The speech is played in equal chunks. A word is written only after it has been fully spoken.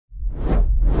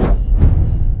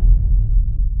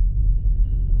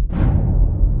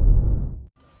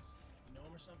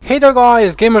Hey there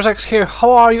guys, GamersX here,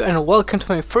 how are you, and welcome to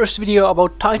my first video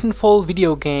about Titanfall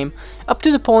video game. Up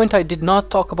to the point I did not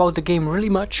talk about the game really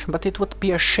much, but it would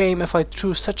be a shame if I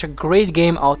threw such a great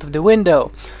game out of the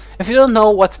window. If you don't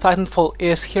know what Titanfall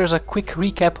is, here's a quick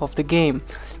recap of the game.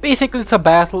 Basically it's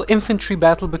a infantry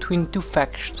battle between two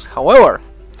factions, however,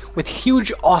 with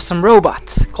huge awesome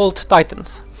robots called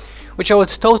Titans, which I would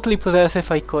totally possess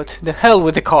if I could. The hell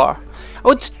with the car.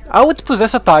 I would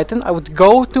possess a Titan. I would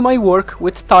go to my work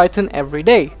with Titan every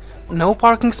day. No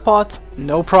parking spot,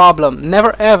 no problem.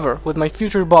 Never ever would my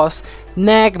future boss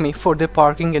nag me for the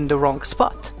parking in the wrong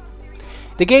spot.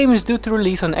 The game is due to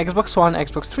release on Xbox One,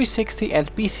 Xbox 360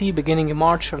 and PC beginning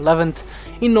March 11th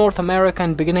in North America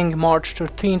and beginning March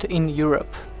 13th in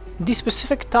Europe. The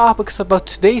specific topics about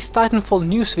today's Titanfall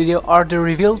news video are the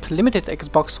revealed limited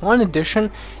Xbox One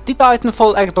edition, the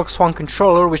Titanfall Xbox One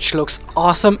controller, which looks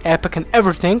awesome, epic and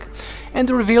everything, and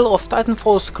the reveal of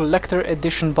Titanfall's collector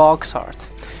edition box art.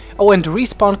 Oh, and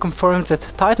Respawn confirmed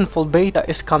that Titanfall Beta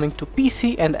is coming to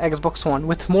PC and Xbox One,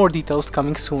 with more details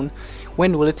coming soon.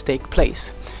 When will it take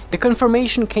place? The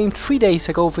confirmation came 3 days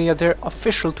ago via their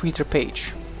official Twitter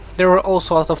page. There were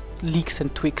also a lot of leaks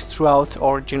and tweaks throughout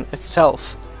Origin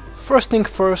itself. First thing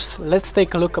first, let's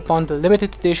take a look upon the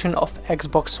limited edition of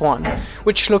Xbox One,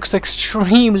 which looks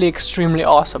extremely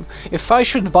awesome. If I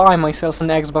should buy myself an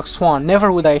Xbox One,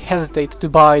 never would I hesitate to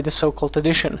buy the so-called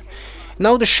edition.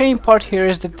 Now the shame part here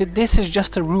is that this is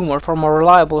just a rumor from a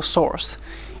reliable source.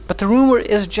 But the rumor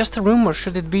is just a rumor.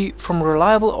 Should it be from a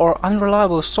reliable or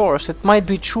unreliable source, it might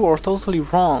be true or totally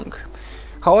wrong.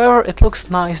 However, it looks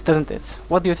nice, doesn't it?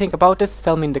 What do you think about it?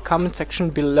 Tell me in the comment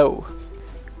section below.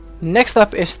 Next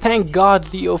up is, thank God,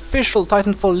 the official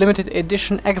Titanfall limited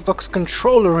edition Xbox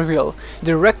controller reveal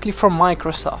directly from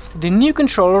Microsoft. The new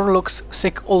controller looks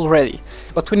sick already,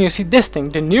 but when you see this thing,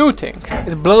 the new thing,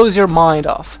 it blows your mind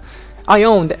off. I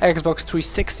own the Xbox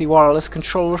 360 wireless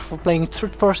controller for playing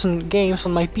third-person games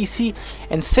on my PC,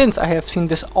 and since I have seen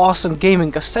this awesome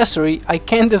gaming accessory, I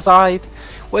can't decide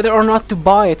whether or not to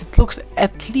buy it. It looks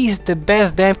at least the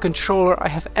best damn controller I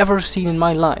have ever seen in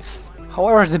my life.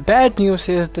 However, the bad news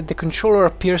is that the controller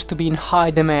appears to be in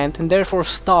high demand and therefore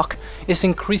stock is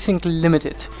increasingly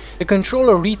limited. The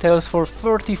controller retails for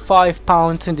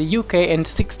 £35 in the UK and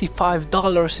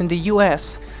 $65 in the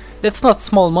US. That's not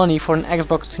small money for an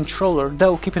Xbox controller,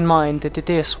 though keep in mind that it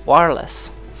is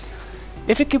wireless.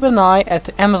 If you keep an eye at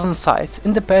the Amazon sites,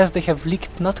 in the past they have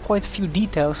leaked not quite few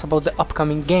details about the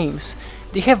upcoming games.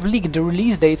 They have leaked the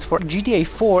release dates for GTA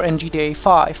 4 and GTA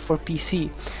 5 for PC,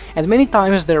 and many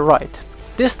times they're right.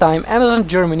 This time Amazon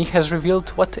Germany has revealed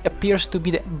what appears to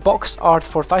be the box art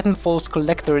for Titanfall's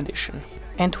collector edition.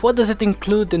 And what does it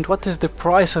include and what is the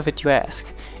price of it, you ask?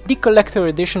 The collector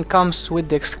edition comes with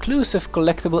the exclusive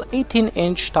collectible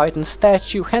 18-inch Titan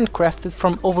statue handcrafted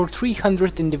from over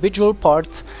 300 individual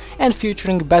parts and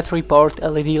featuring battery-powered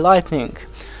LED lighting.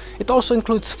 It also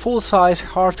includes full-size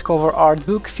hardcover art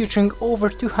book featuring over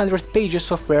 200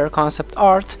 pages of rare concept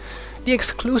art, the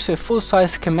exclusive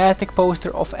full-size schematic poster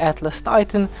of Atlas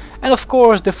Titan, and of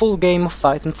course the full game of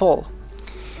Titanfall.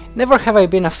 Never have I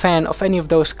been a fan of any of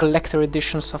those collector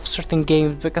editions of certain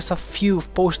games because a few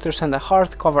posters and a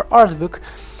hardcover art book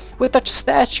with such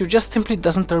statue just simply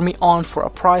doesn't turn me on for a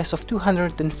price of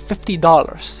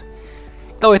 $250,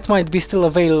 though it might be still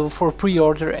available for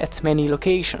pre-order at many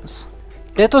locations.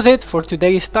 That was it for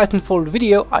today's Titanfall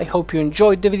video. I hope you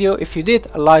enjoyed the video. If you did,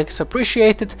 a like is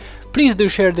appreciated. Please do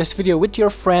share this video with your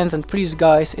friends, and please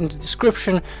guys, in the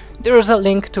description there is a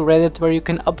link to Reddit where you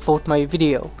can upvote my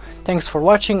video. Thanks for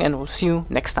watching and we'll see you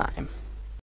next time.